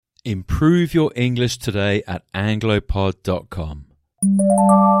Improve your English today at anglopod.com.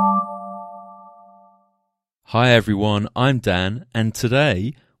 Hi everyone, I'm Dan, and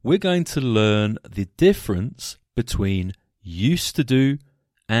today we're going to learn the difference between used to do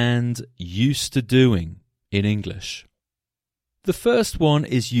and used to doing in English. The first one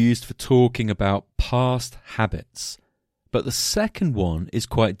is used for talking about past habits, but the second one is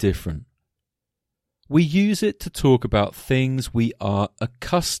quite different. We use it to talk about things we are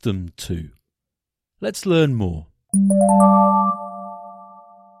accustomed to. Let's learn more.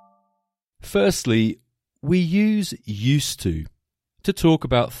 Firstly, we use used to talk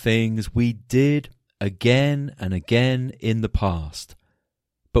about things we did again and again in the past,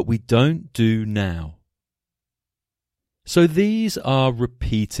 but we don't do now. So these are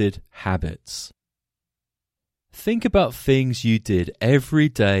repeated habits. Think about things you did every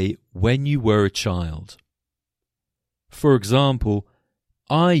day when you were a child. For example,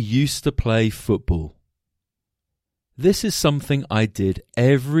 I used to play football. This is something I did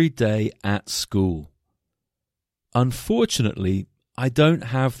every day at school. Unfortunately, I don't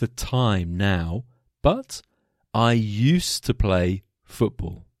have the time now, but I used to play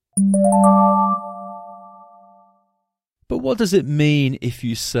football. But what does it mean if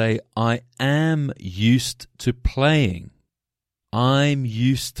you say, I am used to playing? I'm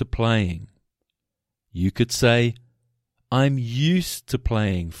used to playing. You could say, I'm used to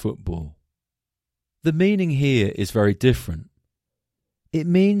playing football. The meaning here is very different. It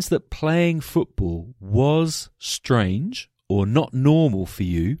means that playing football was strange or not normal for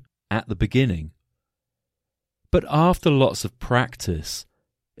you at the beginning. But after lots of practice,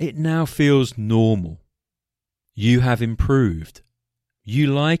 it now feels normal. You have improved. You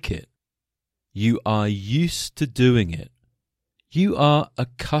like it. You are used to doing it. You are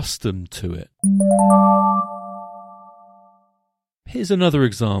accustomed to it. Here's another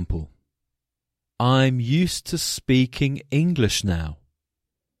example. I'm used to speaking English now.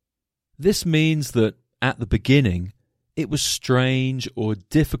 This means that at the beginning it was strange or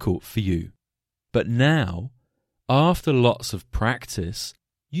difficult for you, but now, after lots of practice,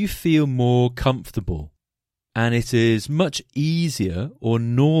 you feel more comfortable. And it is much easier or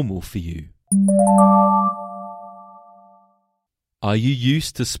normal for you. Are you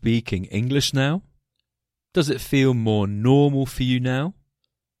used to speaking English now? Does it feel more normal for you now?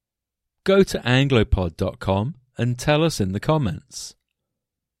 Go to anglopod.com and tell us in the comments.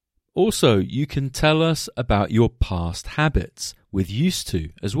 Also, you can tell us about your past habits with used to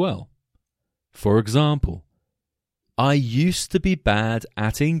as well. For example, I used to be bad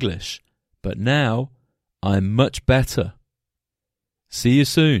at English, but now I'm much better. See you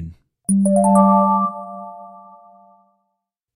soon.